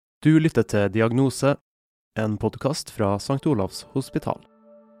Du lytter til Diagnose, en podcast fra St. Olavs hospital.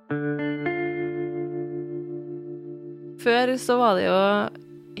 Før så var det jo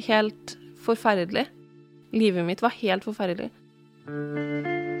helt forferdelig. Livet mitt var helt forferdelig.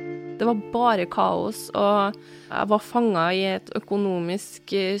 Det var bare kaos, og jeg var fanget i et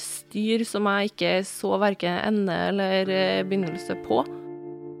økonomisk styr som jeg ikke så hverken ende eller begynnelse på.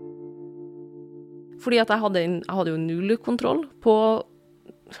 Fordi at jeg hadde jo null kontroll på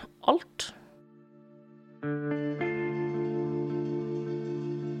alt.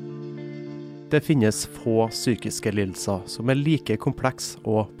 Det finnes få psykiske lidelser som er like kompleks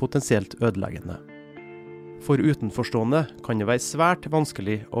og potensielt ødeleggende. For utenforstående kan det være svært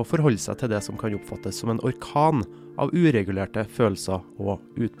vanskelig å forholde seg til det som kan oppfattes som en orkan av uregulerte følelser og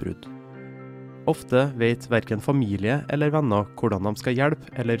utbrudd. Ofte vet hverken familie eller venner hvordan de skal hjelpe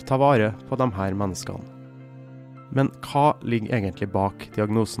eller ta vare på de her menneskene. Men hva ligger egentlig bak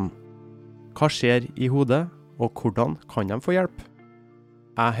diagnosen? Hva skjer i hodet, og hvordan kan de få hjelp?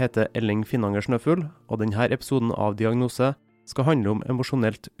 Jeg heter Elling Finnanger Snøfull, og denne episoden av Diagnose skal handle om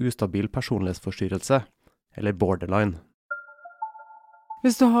emosjonelt ustabil personlighetsforstyrrelse, eller borderline.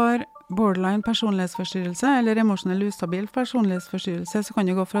 Hvis du har borderline personlighetsforstyrrelse eller emosjonell ustabil personlighetsforstyrrelse, så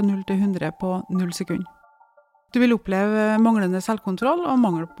kan det gå fra 0 til 100 på 0 sekund. Du vil oppleve manglende selvkontroll og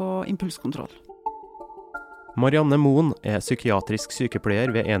mangel på impulskontroll. Marianne Moen er psykiatrisk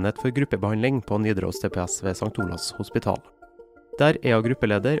sykepleier ved Enhet for gruppebehandling på Nidaros DPS ved St. Olavs hospital. Der er hun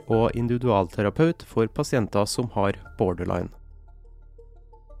gruppeleder og individualterapeut for pasienter som har borderline.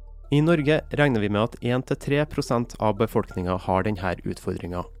 I Norge regner vi med at 1-3% av befolkningen har denne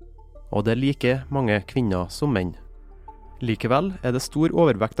utfordringen, og det er like mange kvinner som menn. Likevel er det stor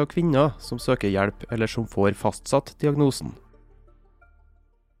overvekt av kvinner som søker hjelp eller som får fastsatt diagnosen.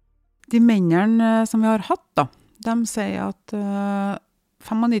 De mennene som vi har hatt, de sier at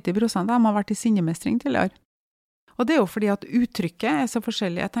 95% av dem har vært i sinnemestring tidligere. Og det er jo fordi at uttrykket er så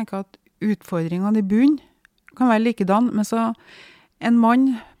forskjellig. Jeg tenker at utfordringene i bunn kan være likedan, men så en mann,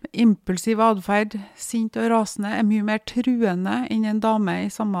 impulsiv adferd, sint og rasende, er mye mer truende enn en dame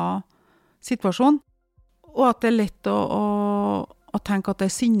i samme situasjon. Og at det er lett å tenke at det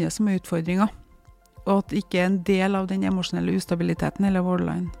er sinne som er utfordringen, og at det ikke er en del av den emosjonelle ustabiliteten eller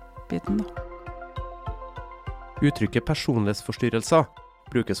borderline-biten. Uttrykket personlighetsforstyrrelser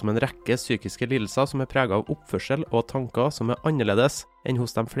brukes som en rekke psykiske lidelser som er preget av oppførsel og tanker som er annerledes enn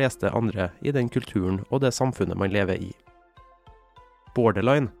hos de fleste andre i den kulturen og det samfunnet man lever i.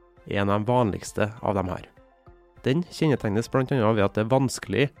 Borderline er en av de vanligste av dem her. Den kjennetegnes blant annet ved at det er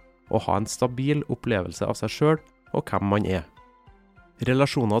vanskelig å ha en stabil opplevelse av seg selv og hvem man er.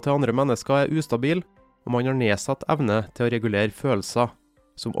 Relasjoner til andre mennesker er ustabil, og man har nedsatt evne til å regulere følelser,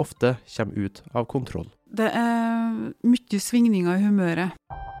 som ofte kommer ut av kontroll. Det er mye svingninger i humøret.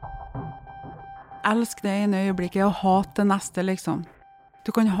 Elsk det ene øyeblikket og hat det neste, liksom.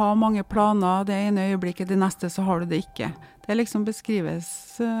 Du kan ha mange planer, det ene øyeblikket, det neste så har du det ikke. Det liksom beskrives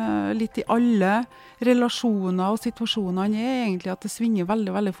litt i alle relasjoner og situasjoner, er egentlig at det svinger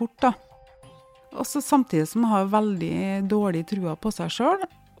veldig, veldig fort da. Også samtidig som man har veldig dårlig trua på seg selv,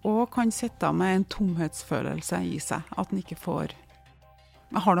 og kan sitte med en tomhetsfølelse i seg, at den ikke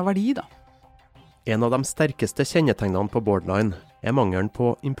har noe verdi da. En av de sterkeste kjennetegnene på borderline er mangelen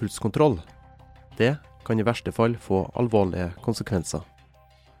på impulskontroll. Det kan i verste fall få alvorlige konsekvenser.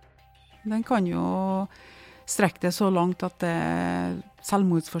 Den kan jo strekke det så langt at det er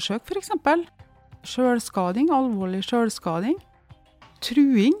selvmordsforsøk, for eksempel. Selvskading, alvorlig selvskading.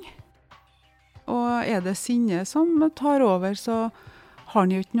 Truing. Og er det sinne som tar over, så har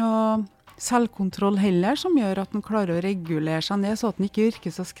den jo ikke noe selvkontroll heller, som gjør at den klarer å regulere seg ned, så at den ikke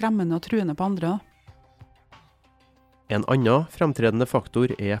virker så skremmende og truende på andre. En annen fremtredende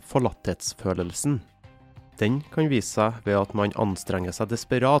faktor er forlatthetsfølelsen. Den kan vise seg ved at man anstrenger seg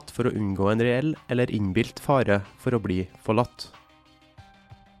desperat for å unngå en reell eller innbilt fare for å bli forlatt.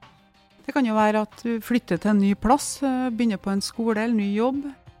 Det kan jo være at du flytter til en ny plass, begynner på en skole eller ny jobb.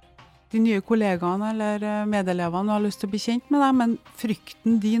 De nye kollegaene eller medelevene har lyst til å bli kjent med deg, men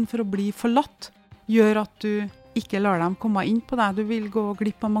frykten din for å bli forlatt gjør at du ikke lar dem komme inn på deg. Du vil gå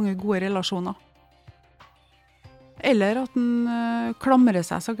glipp av mange gode relasjoner. Eller at den klamrer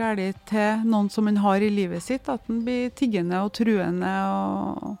seg så gærlig til noen som den har i livet sitt, at den blir tiggende og truende,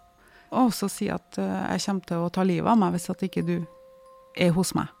 og også sier at jeg kommer til å ta livet av meg hvis at ikke du er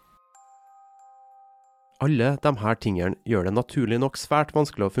hos meg. Alle disse tingene gjør det naturlig nok svært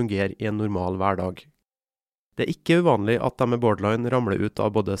vanskelig å fungere i en normal hverdag. Det er ikke uvanlig at de med borderline ramler ut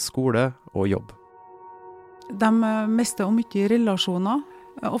av både skole og jobb. De mister om mye relasjoner,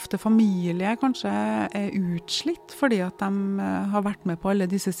 ofte familie kanskje er utslitt fordi at de har vært med på alle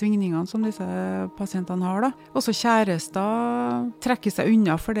disse svingningene som disse pasientene har da. Også kjærester trekker seg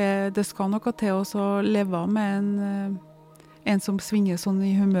unna, for det skal noe til å leve med en som svinger sånn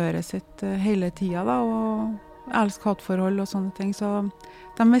i humøret sitt hele tiden da, og elsk-hatforhold og sånne ting, så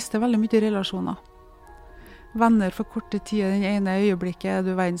de mister veldig mye relasjoner. Venner for korte tid, den ene øyeblikket er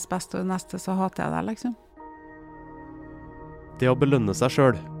du verdens beste, og det neste så hater jeg deg, liksom. Det å belønne seg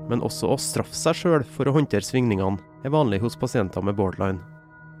selv, men også å straffe seg selv for å håndtere svingningene, er vanlig hos pasienter med borderline.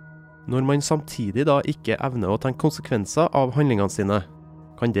 Når man samtidig da ikke evner å tenke konsekvenser av handlingene sine,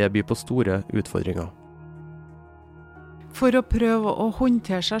 kan det by på store utfordringer. For å prøve å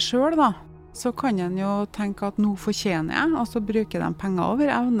håndtere seg selv da, så kan en jo tenke at nå fortjener jeg, og så bruker de penger over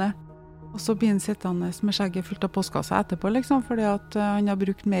evne. Og så blir han sittende med skjegget fullt av postkasser etterpå, liksom, fordi at han har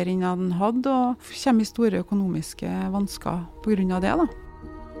brukt mer enn han hadde, og kommer i store økonomiske vansker på grunn av det, da.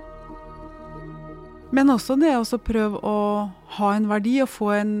 Men også det å prøve å ha en verdi og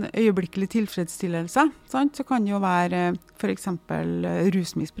få en øyeblikkelig tilfredsstillelse, sant? Så kan det jo være for eksempel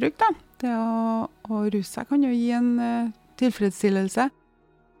rusmisbruk, da. Det å ruse seg kan jo gi en tilfredsstillelse.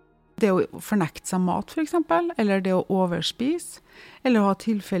 Det å fornekte seg mat, for eksempel, eller det å overspise, eller å ha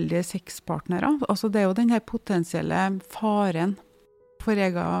tilfeldige sexpartnere. Altså det er jo den her potensielle faren for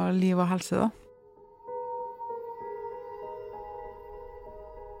egen liv og helse, da.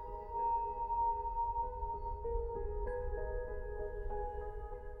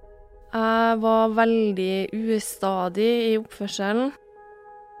 Jeg var veldig ustadig i oppførselen.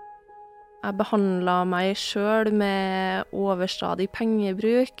 Jeg behandlet meg selv med overstadig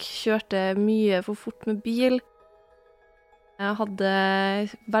pengebruk, kjørte mye for fort med bil. Jeg hadde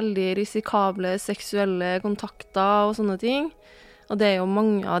veldig risikable seksuelle kontakter og sånne ting. Og det er jo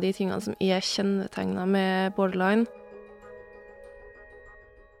mange av de tingene som er kjennetegnet med borderline.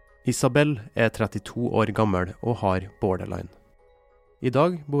 Isabel er 32 år gammel og har borderline. I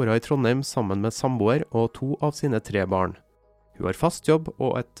dag bor hun i Trondheim sammen med samboer og 2 av sine 3 barn. Hun har fast jobb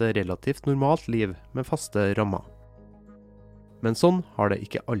og et relativt normalt liv med faste rammer. Men sånn har det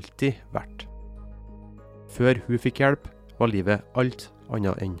ikke alltid vært. Før hun fikk hjelp, var livet alt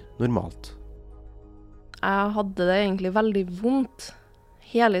annet enn normalt. Jeg hadde det egentlig veldig vondt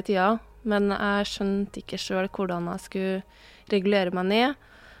hele tiden, men jeg skjønte ikke selv hvordan jeg skulle regulere meg ned.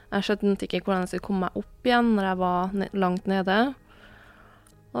 Jeg skjønte ikke hvordan jeg skulle komme meg opp igjen når jeg var langt nede.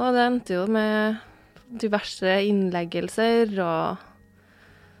 Og det endte jo med diverse innleggelser og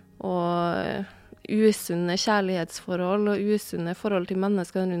usunne kjærlighetsforhold og usunne forhold til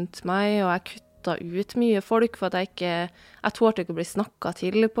menneskene rundt meg, og jeg kutta ut mye folk for at jeg tålte ikke å bli snakket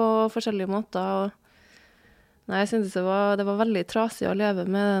til på forskjellige måter. Nei, jeg synes det var veldig trasig å leve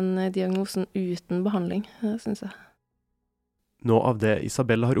med den diagnosen uten behandling, det synes jeg. Noe av det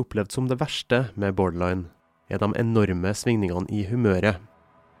Isabel har opplevd som det verste med borderline, er de enorme svingningene i humøret.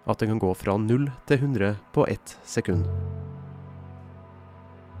 At det kan gå fra 0 til 100 på 1 sekund.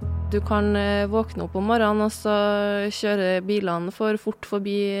 Du kan våkne opp om morgenen, og så kjøre bilene for fort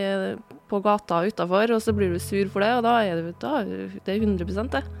forbi på gata utenfor, og så blir du sur for det, og da er det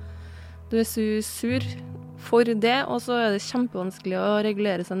 100% det. Du er sur for det, og så er det kjempevanskelig å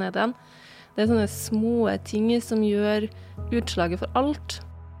regulere seg ned igjen. Det er sånne små ting som gjør utslaget for alt.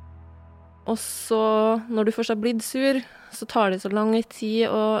 Og så, når du først har blitt sur, så tar det så lang tid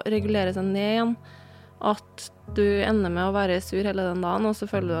å regulere seg ned igjen, at du ender med å være sur hele den dagen, og så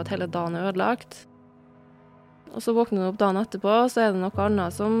føler du at hele dagen er ødelagt. Og så våkner du opp dagen etterpå, så er det noe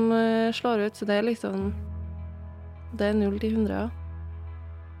annet som slår ut, så det er liksom, det er 0 til 100, ja.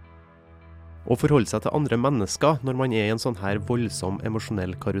 Å forholde seg til andre mennesker når man er i en sånn her voldsom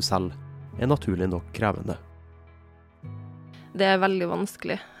emosjonell karusell, er naturlig nok krevende. Det er veldig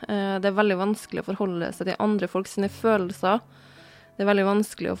vanskelig. Det er veldig vanskelig å forholde seg til andre folks følelser. Det er veldig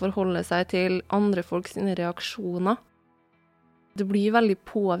vanskelig å forholde seg til andre folks reaksjoner. Du blir veldig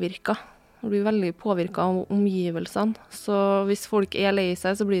påvirket. Du blir veldig påvirket av omgivelsene. Så hvis folk er lei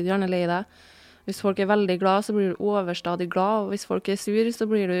seg, så blir du gjerne lei deg. Hvis folk er veldig glad, så blir du overstadig glad. Og hvis folk er sur, så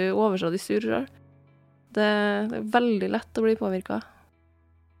blir du overstadig sur. Det er veldig lett å bli påvirket.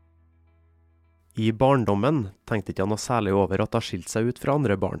 I barndommen tenkte ikke jeg noe særlig over at jeg skilte seg ut fra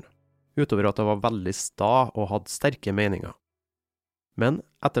andre barn, utover at jeg var veldig sta og hadde sterke meninger. Men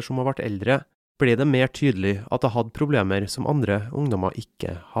ettersom jeg ble eldre, ble det mer tydelig at jeg hadde problemer som andre ungdommer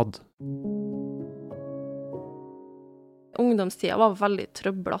ikke hadde. Ungdomstiden var veldig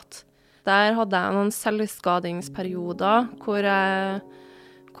trøblete. Der hadde jeg noen selvskadingsperioder hvor jeg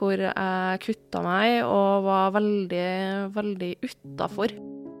kuttet meg og var veldig, veldig utenfor.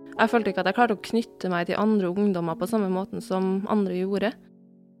 Jeg følte ikke at jeg klarte å knytte meg til andre ungdommer på samme måten som andre gjorde.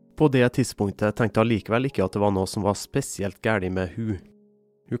 På det tidspunktet tenkte hun likevel ikke at det var noe som var spesielt galt med hun.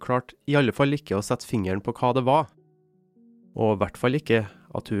 Hun klarte i alle fall ikke å sette fingeren på hva det var, og i hvert fall ikke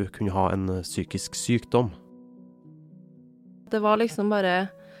at hun kunne ha en psykisk sykdom. Det var liksom bare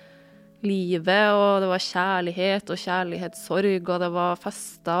livet, og det var kjærlighet og kjærlighetssorg, og det var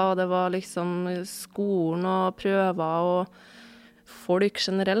fester, og det var liksom skolen og prøver og folk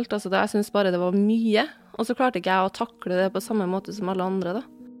generelt. Altså jeg synes bare det var mye, og så klarte ikke jeg å takle det på samme måte som alle andre da.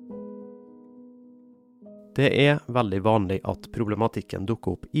 Det er veldig vanlig at problematikken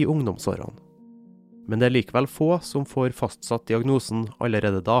dukker opp i ungdomsårene. Men det er likevel få som får fastsatt diagnosen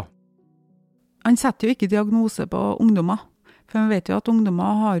allerede da. Han setter jo ikke diagnose på ungdommer. For vi vet jo at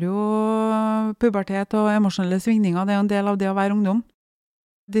ungdommer har jo pubertet og emosjonelle svingninger. Det er jo en del av det å være ungdom.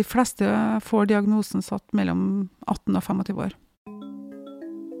 De fleste får diagnosen satt mellom 18 og 25 år.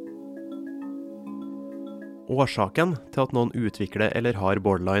 Årsaken til at noen utvikler eller har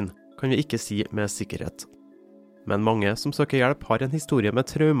borderline kan vi ikke si med sikkerhet. Men mange som søker hjelp har en historie med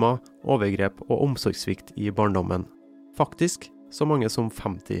traumer, overgrep og omsorgssvikt i barndommen. Faktisk så mange som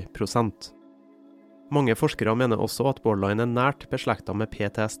 50%. Mange forskere mener også at borderline er nært beslektet med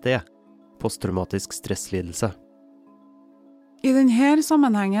PTSD, posttraumatisk stresslidelse. I denne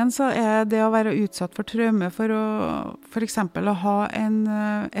sammenhengen så er det å være utsatt for traume for eksempel å ha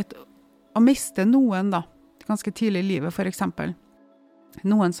å miste noen da, ganske tidlig i livet for eksempel.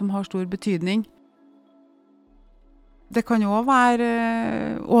 Noen som har stor betydning. Det kan jo også være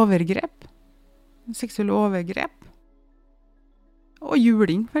overgrep, seksuelle overgrep, og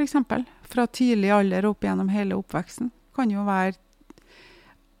juling for eksempel, fra tidlig alder opp gjennom hele oppveksten. Kan jo være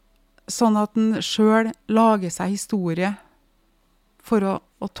sånn at den selv lager seg historie for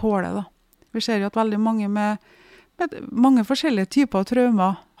å tåle da. Vi ser jo at veldig mange med mange forskjellige typer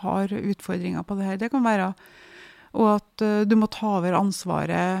traumer har utfordringer på det her. Det kan være og at du må ta over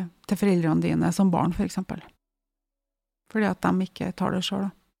ansvaret til foreldrene dine som barn for eksempel. Fordi at de ikke tar det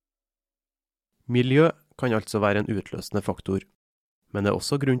selv. Miljø kan altså være en utløsende faktor, men det er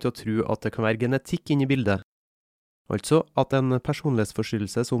også grunn til å tro at det kan være genetikk inne i bildet. Altså at en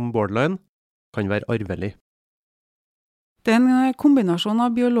personlighetsforstyrrelse som borderline kan være arvelig. Det er en kombinasjon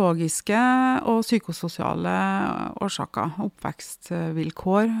av biologiske og psykososiale årsaker.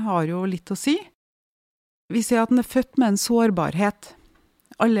 Oppvekstvilkår har jo litt å si. Vi sier at den er født med en sårbarhet.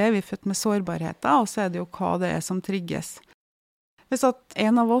 Alle er vi født med sårbarheter, og så er det jo hva det er som trigges. Hvis at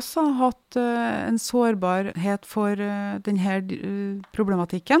en av oss har hatt en sårbarhet for denne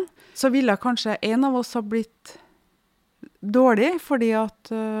problematikken, så ville kanskje en av oss ha blitt dårlig, fordi at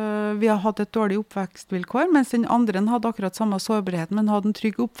vi har hatt et dårlig oppvekstvilkår, mens den andre hadde akkurat samme sårbarhet, men hadde en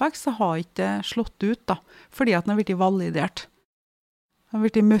trygg oppvekst, så har ikke slått ut da, fordi at den har blitt validert. Den har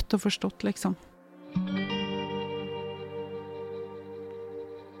blitt møtt og forstått, liksom.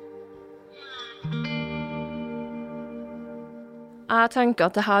 Jeg tenker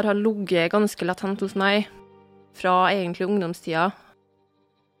at det her har ligget ganske latent hos meg fra egentlig ungdomstida.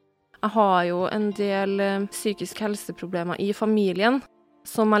 Jeg har jo en del psykisk helseproblemer i familien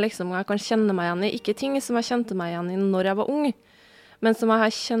som jeg kan kjenne meg igjen i. Ikke ting som jeg kjente meg igjen i når jeg var ung, men som jeg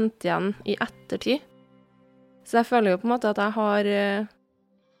har kjent igjen i ettertid. Så jeg føler jo på en måte at jeg har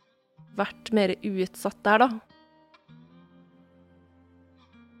vært mer utsatt der da.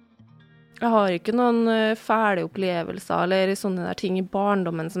 Jeg har ikke noen fæle opplevelser eller sånne der ting i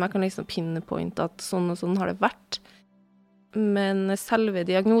barndommen som jeg kan pinpointe at sånn og sånn har det vært. Men selve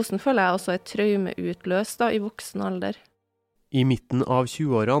diagnosen føler jeg også er traumeutløst da, i voksen alder. I midten av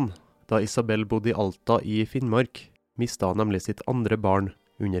 20-årene, da Isabel bodde i Alta i Finnmark, mistet hun nemlig sitt andre barn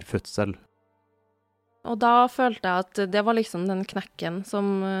under fødsel. Og da følte jeg at det var den knekken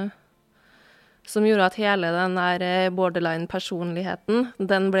som gjorde at hele den der borderline-personligheten,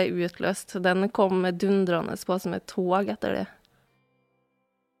 den ble utløst. Den kom dundrende på som et tog etter det.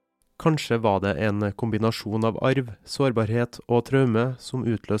 Kanskje var det en kombinasjon av arv, sårbarhet og traume som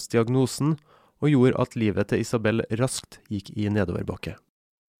utløste diagnosen og gjorde at livet til Isabel raskt gikk i nedoverbakke.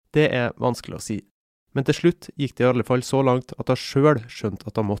 Det er vanskelig å si, men til slutt gikk det i alle fall så langt at hun selv skjønte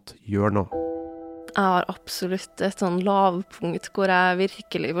at hun måtte gjøre noe. Jeg har absolutt et sånn lavpunkt hvor jeg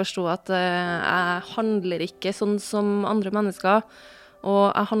virkelig forstod at jeg handler ikke sånn som andre mennesker, og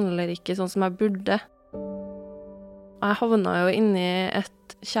jeg handler ikke sånn som jeg burde. Jeg havna jo inne i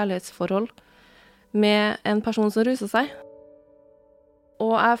et kjærlighetsforhold med en person som ruset seg.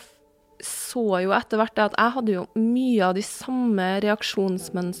 Og jeg så jo etter hvert at jeg hadde jo mye av de samme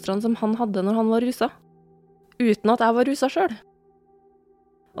reaksjonsmønstrene som han hadde når han var ruset, uten at jeg var ruset selv.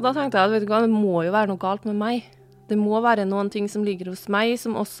 Og da tenkte jeg at det må jo være noe galt med meg. Det må være noen ting som ligger hos meg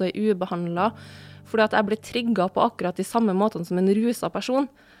som også er ubehandlet, fordi at jeg ble trigget på akkurat de samme måtene som en ruset person.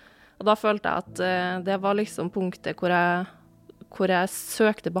 Og da følte jeg at det var liksom punktet hvor jeg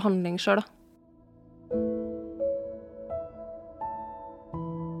søkte behandling selv.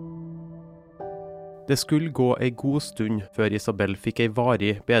 Det skulle gå en god stund før Isabel fikk en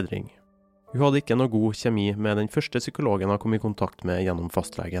varig bedring. Hun hadde ikke noe god kjemi med den første psykologen hun kom i kontakt med gjennom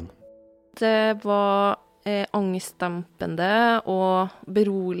fastlegen. Det var angstdempende og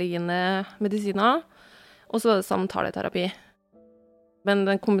beroligende medisiner, og så var det samtaleterapi. Men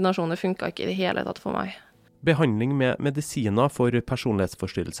den kombinasjonen funket ikke i det hele tatt for meg. Behandling med medisiner for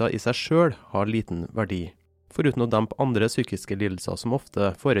personlighetsforstyrrelser i seg selv har liten verdi, foruten å dempe andre psykiske lidelser som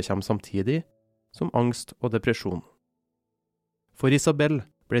ofte forekommer samtidig, som angst og depresjon. For Isabel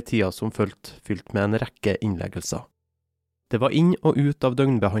ble tida som fulgte fylt med en rekke innleggelser. Det var inn og ut av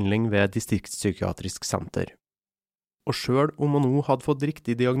døgnbehandling ved distriktspsykiatrisk senter. Og selv om hun nå hadde fått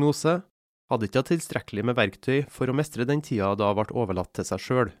riktig diagnose, hadde ikke tilstrekkelig med verktøy for å mestre den tida da ble overlatt til seg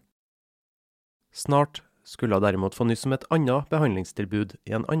selv. Snart skulle hun derimot få nyss om et annet behandlingstilbud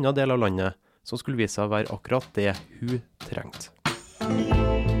i en annen del av landet, som skulle vise seg å være akkurat det hun trengte.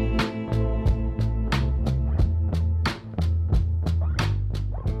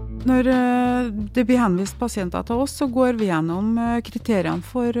 Når det blir henvist pasienter til oss, så går vi gjennom kriteriene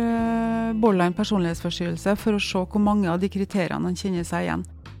for borderline personlighetsforstyrrelse for å se hvor mange av de kriteriene han kjenner seg igjen.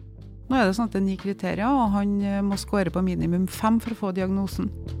 Nå er det sånn at det er 9 kriterier, og han må score på minimum 5 for å få diagnosen.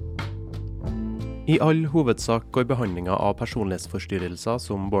 I all hovedsak går behandlinga av personlighetsforstyrrelser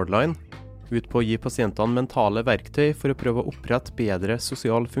som borderline ut på å gi pasientene mentale verktøy for å prøve å opprette bedre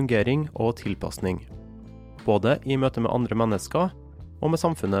sosial fungering og tilpasning, både i møte med andre mennesker og med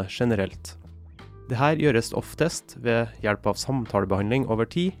samfunnet generelt. Dette gjøres oftest ved hjelp av samtalebehandling over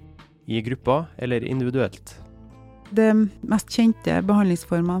tid, i grupper eller individuelt. Det mest kjente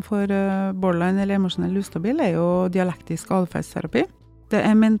behandlingsformene for borderline eller emosjonell ustabil er jo dialektisk atferdsterapi. Det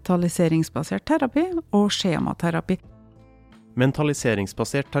er mentaliseringsbasert terapi og skjematerapi.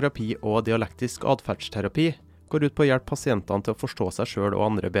 Mentaliseringsbasert terapi og dialektisk atferdsterapi går ut på å hjelpe pasientene til å forstå seg selv og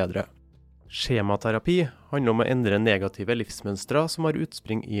andre bedre. Skjematerapi handler om å endre negative livsmønstre som har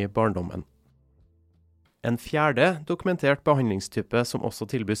utspring i barndommen. En fjerde dokumentert behandlingstype som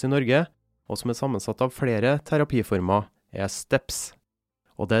også tilbys i Norge, og som er sammensatt av flere terapiformer, er STEPS.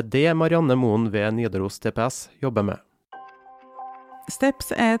 Og det er det Marianne Moen ved Nidaros TPS jobber med.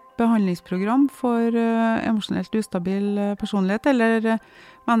 STEPS er et behandlingsprogram for emosjonelt ustabil personlighet, eller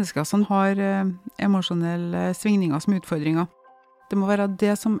mennesker som har emosjonelle svingninger som utfordringer. Det må være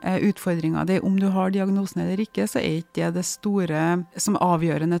det som er utfordringen. Det er om du har diagnosen eller ikke, så er ikke det store som er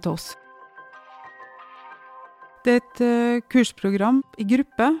avgjørende til oss. Det er et kursprogram i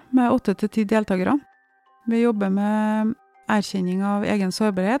gruppe med 8-10 deltakere. Vi jobber med erkjenning av egen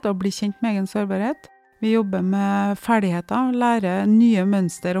sårbarhet og bli kjent med egen sårbarhet. Vi jobber med ferdigheter, lære nye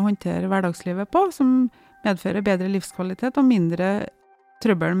mønster å håndtere hverdagslivet på, som medfører bedre livskvalitet og mindre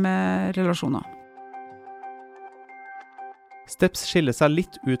trøbbel med relasjoner. STEPS skiller seg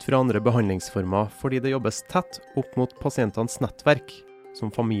litt ut fra andre behandlingsformer fordi det jobbes tett opp mot pasientenes nettverk,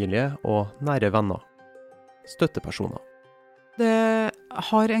 som familie og nære venner. Støttepersoner. Det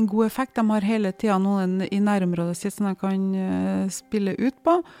har en god effekt. De har hele tiden noen i nærområdet sitt som de kan spille ut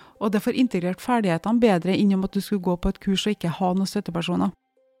på, og det får integrert ferdighetene bedre innom at du skulle gå på et kurs og ikke ha noen støttepersoner.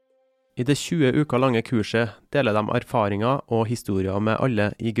 I det 20 uker lange kurset deler de erfaringer og historier med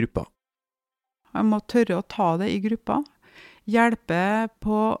alle i gruppa. Jeg må tørre å ta det i gruppa. Hjelpe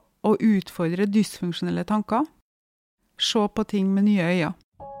på å utfordre dysfunksjonelle tanker. Se på ting med nye øyne.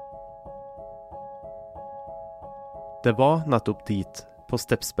 Det var nettopp dit, på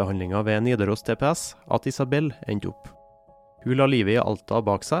STEPS-behandlinga ved Nidaros TPS, at Isabel endte opp. Hun la livet i Alta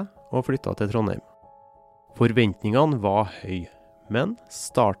bak seg og flytta til Trondheim. Forventningene var høye, men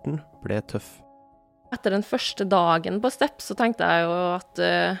starten ble tøff. Etter den første dagen på STEPS så tenkte jeg jo at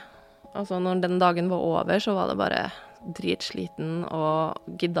når den dagen var over, så var det bare dritsliten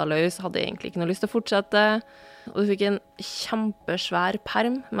og giddaløs, hadde egentlig ikke noe lyst til å fortsette. Og du fikk en kjempesvær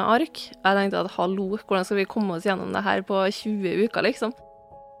perm med ark. Jeg tenkte at hallo, hvordan skal vi komme oss gjennom det her på 20 uker liksom?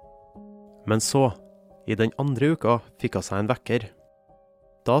 Men så, i den andre uka, fikk hun seg en vekker.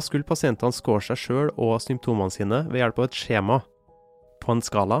 Da skulle pasientene score seg selv og symptomene sine ved hjelp av et skjema, på en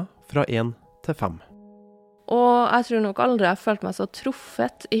skala fra 1 til 5. Og jeg tror nok aldri jeg følte meg så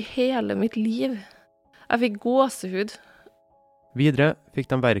truffet i hele mitt liv. Jeg fikk gåsehud. Videre fikk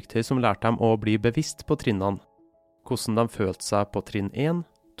de verktøy som lærte dem å bli bevisst på trinnene, hvordan de følte seg på trinn 1,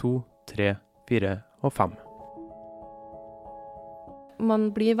 2, 3, 4 og 5. Man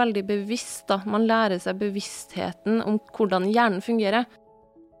blir veldig bevisst da. Man lærer seg bevisstheten om hvordan hjernen fungerer.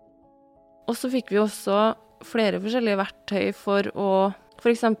 Og så fikk vi også flere forskjellige verktøy for å For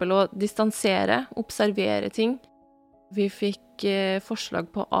eksempel å distansere, observere ting. Vi fikk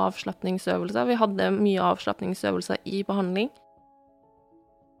forslag på avslapningsøvelser. Vi hadde mye avslapningsøvelser i behandling.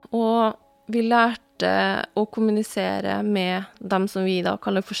 Og vi lærte å kommunisere med dem som vi da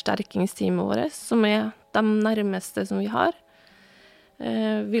kaller forsterkningsteamet vårt, som de nærmeste som vi har.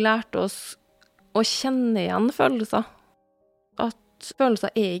 Vi lærte oss å kjenne igjen følelser. At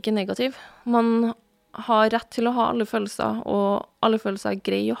følelser ikke negativ. Man har rett til å ha alle følelser, og alle følelser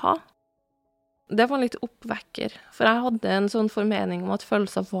grei å ha. Det var litt oppvekker, for jeg hadde en sånn formening om at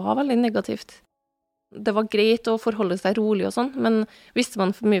følelser var veldig negativt. Det var greit å forholde seg rolig og sånn, men visste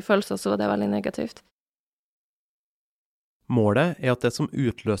man for mye følelser, så var det veldig negativt. Målet at det som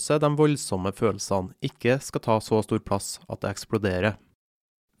utløser de voldsomme følelsene ikke skal ta så stor plass at det eksploderer.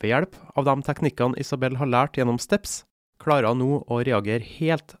 Ved hjelp av de teknikkene Isabel har lært gjennom STEPS, klarer hun nå å reagere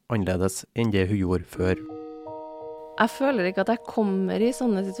helt annerledes enn det hun gjorde før. Jeg føler ikke at jeg kommer i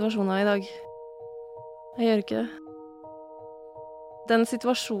sånne situasjoner i dag. Jeg gjør ikke det. Den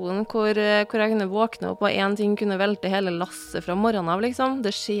situasjonen hvor jeg kunne våkne opp og en ting kunne velte hele lasset fra morgenen av, liksom,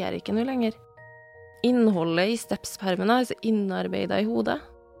 det skjer ikke nå lenger. Innholdet i STEPS-permen er så innarbeidet i hodet.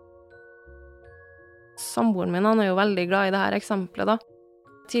 Samboeren min, han jo veldig glad i det her eksempelet da.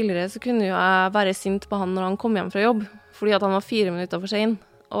 Tidligere så kunne jeg være sint på han når han kom hjem fra jobb, fordi at han var 4 minutter for sen.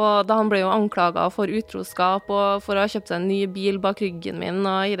 Og da han ble jo anklaget for utroskap og for å ha kjøpt seg en ny bil bak ryggen min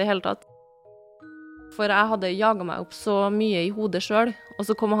og i det hele tatt. For jeg hadde jaget meg opp så mye i hodet selv, og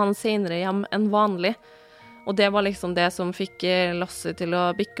så kom han senere hjem enn vanlig. Og det var liksom det som fikk lasset til å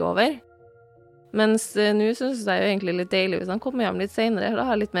bikke over. Mens nå synes jeg jo egentlig litt deilig hvis han kommer hjem litt senere, da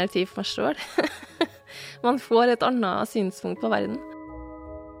har jeg litt mer tid for meg selv. Man får et annet synspunkt på verden.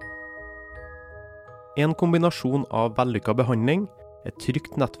 En kombinasjon av vellykket behandling, et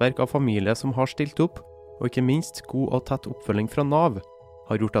trygt nettverk av familie som har stilt opp, og ikke minst god og tett oppfølging fra NAV,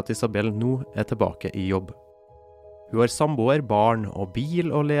 har gjort at Isabel nå tilbake i jobb. Hun har samboer, barn og bil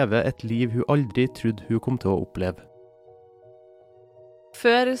og lever et liv hun aldri trodde hun kom til å oppleve.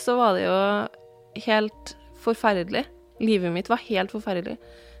 Før så var det jo helt forferdelig. Livet mitt var helt forferdelig.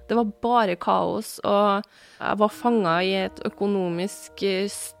 Det var bare kaos, og jeg var fanget i et økonomisk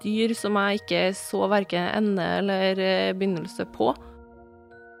styr som jeg ikke så hverken ende eller begynnelse på.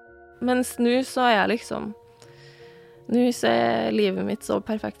 Mens nå så jeg liksom, nå så livet mitt så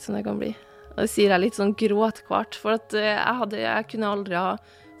perfekt som det kan bli. Og det sier jeg litt sånn gråtkvart, for at jeg kunne aldri ha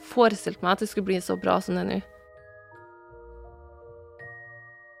forestilt meg at det skulle bli så bra som det nå.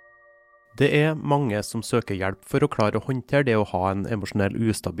 Det mange som søker hjelp for å klare å håndtere det å ha en emosjonell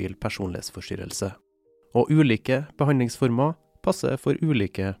ustabil personlighetsforstyrrelse. Og ulike behandlingsformer passer for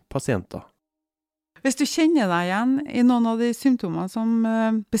ulike pasienter. Hvis du kjenner deg igjen i noen av de symptomene som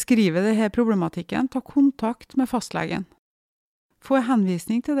beskriver denne problematikken, ta kontakt med fastlegen. Få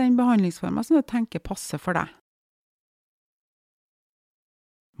henvisning til den behandlingsformen som du tenker passer for deg.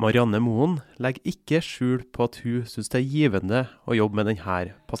 Marianne Moen legger ikke skjul på at hun synes det givende å jobbe med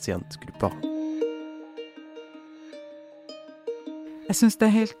denne pasientgruppa. Jeg synes det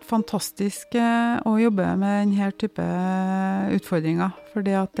helt fantastisk å jobbe med denne type utfordringer,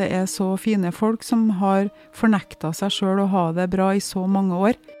 fordi at det så fine folk som har fornektet seg selv å ha det bra i så mange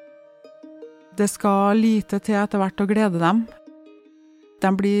år. Det skal lite til etter hvert å glede dem.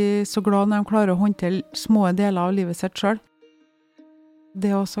 De blir så glad når de klarer å håndtere små deler av livet sitt selv.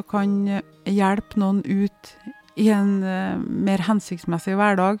 Det også kan hjelpe noen ut i en mer hensiktsmessig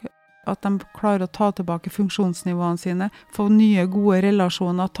hverdag, at de klarer å ta tilbake funksjonsnivåene sine, få nye gode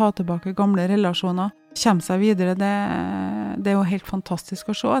relasjoner, ta tilbake gamle relasjoner, komme seg videre. Det jo helt fantastisk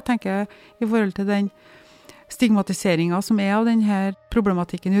å se. Jeg tenker i forhold til den stigmatiseringen som av denne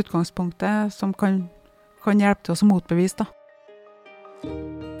problematikken i utgangspunktet, som kan hjelpe til oss å motbevise da.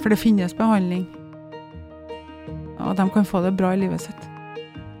 For det finnes behandling, og de kan få det bra i livet sitt.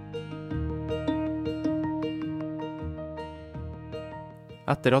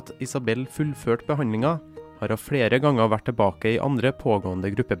 Etter at Isabel fullførte behandlinga, har hun flere ganger vært tilbake i andre pågående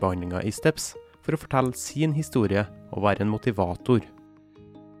gruppebehandlinger i STEPS for å fortelle sin historie og være en motivator.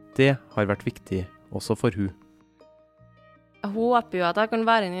 Det har vært viktig også for hun. Jeg håper jo at jeg kan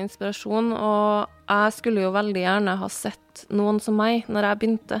være en inspirasjon, og jeg skulle jo veldig gjerne ha sett noen som meg når jeg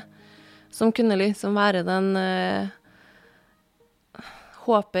begynte, som kunne liksom være den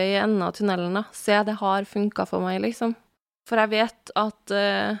håpet i enden av tunnelen. Se, det har funket for meg, liksom. For jeg vet at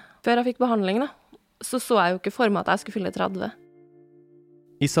før jeg fikk behandling, så jeg jo ikke for meg at jeg skulle fylle 30.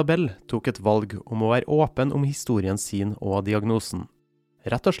 Isabel tok et valg om å være åpen om historien sin og diagnosen.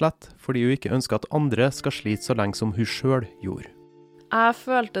 Rett og slett fordi hun ikke ønsket at andre skal slite så lenge som hun selv gjorde. Jeg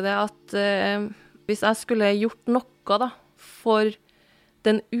følte det at hvis jeg skulle gjort noe for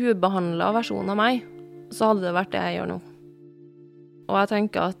den ubehandlet versjonen av meg, så hadde det vært det jeg gjør nå. Og jeg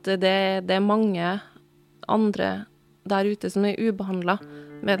tenker at det mange andre der ute som ubehandlet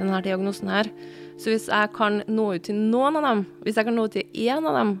med denne diagnosen her. Så hvis jeg kan nå ut til noen av dem, hvis jeg kan nå ut til en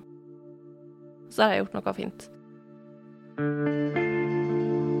av dem, så har jeg gjort noe fint.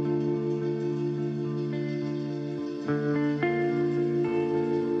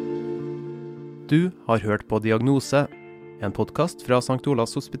 Du har hørt på Diagnose, en podcast fra St.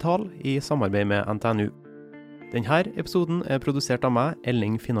 Olavs Hospital i samarbeid med NTNU. Denne episoden produsert av meg,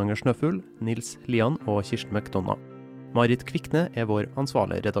 Elling Finanger Snøfugl, Nils Lian og Kirsten McDonough. Marit Kvikne vår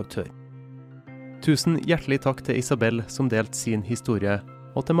ansvarlige redaktør. Tusen hjertelig takk til Isabel som delte sin historie,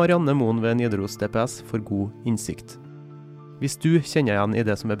 og til Marianne Moen ved Nidaros DPS for god innsikt. Hvis du kjenner igjen i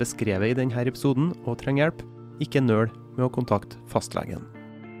det som beskrevet i denne episoden og trenger hjelp, ikke nøl med å kontakte fastlegen.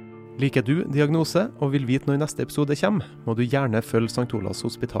 Liker du Diagnose og vil vite når neste episode kommer, må du gjerne følge St. Olavs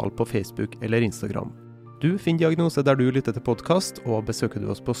Hospital på Facebook eller Instagram. Du finner Diagnose der du lytter til podcast, og besøker du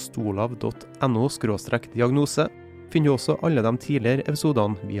oss på stolav.no/diagnose, finner du også alle de tidligere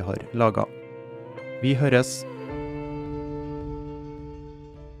episodene vi har laget. Vi høres!